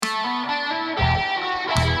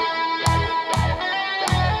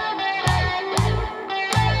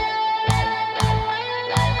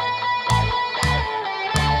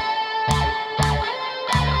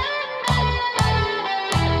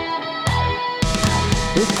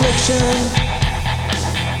reflection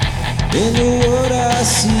in the world I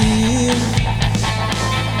see.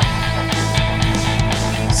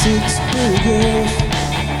 Six pretty girls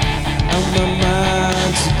on my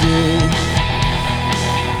mind today.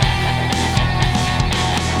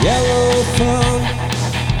 Yellow foam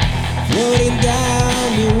floating down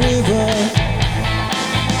the river.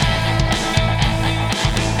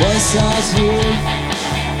 Voice out here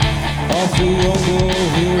of the young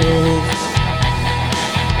heroes.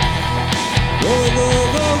 Go, go,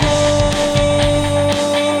 go, go,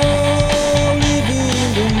 living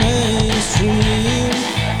the mainstream.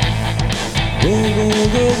 Go, go,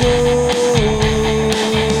 go, go,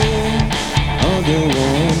 under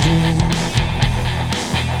one dream.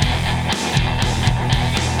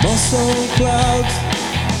 Muscle clouds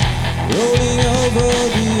rolling over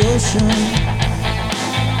the ocean.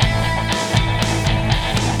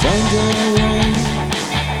 Thunder rain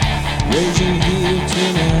raging here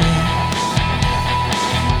tonight.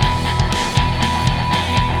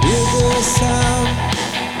 Hear the sound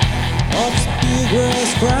of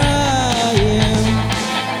speakers crying.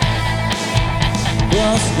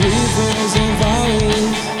 Cross rivers and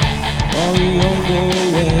valleys all along the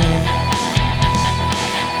way.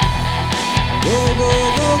 Go, go,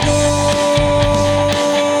 go, go,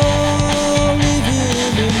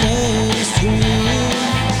 living the mainstream.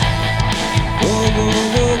 Go, go,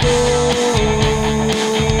 go, go,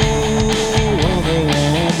 on the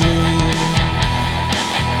one dream.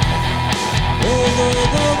 Go, go,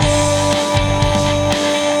 go, go,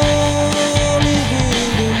 living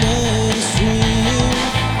the mainstream.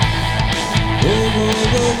 Go, go,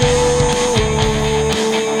 go, go,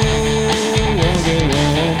 on the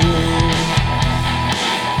one dream.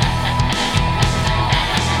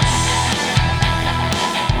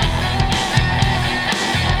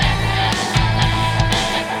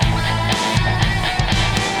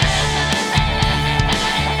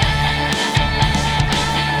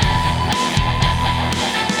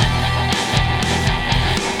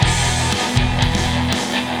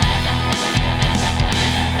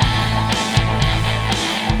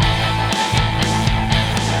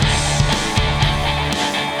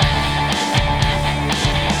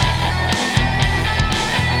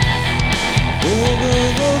 Go, go,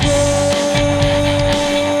 go, go,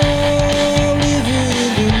 living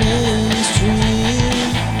the mainstream.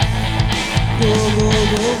 Go, go,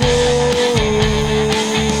 go, go, on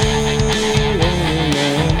the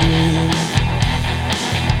long dream.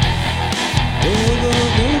 Go, go,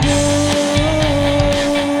 go, go,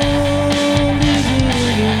 living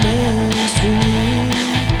the mainstream.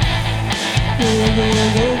 Go, go,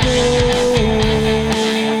 go, go,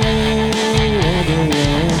 on the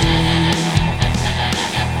long dream.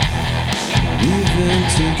 Living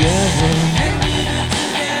together,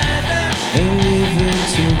 and living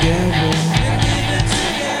together,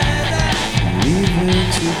 living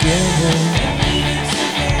together,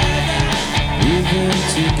 living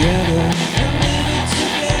together.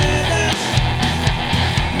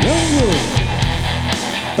 Yo,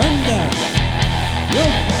 thunder, yo,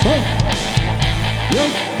 ho, yo,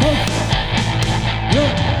 ho.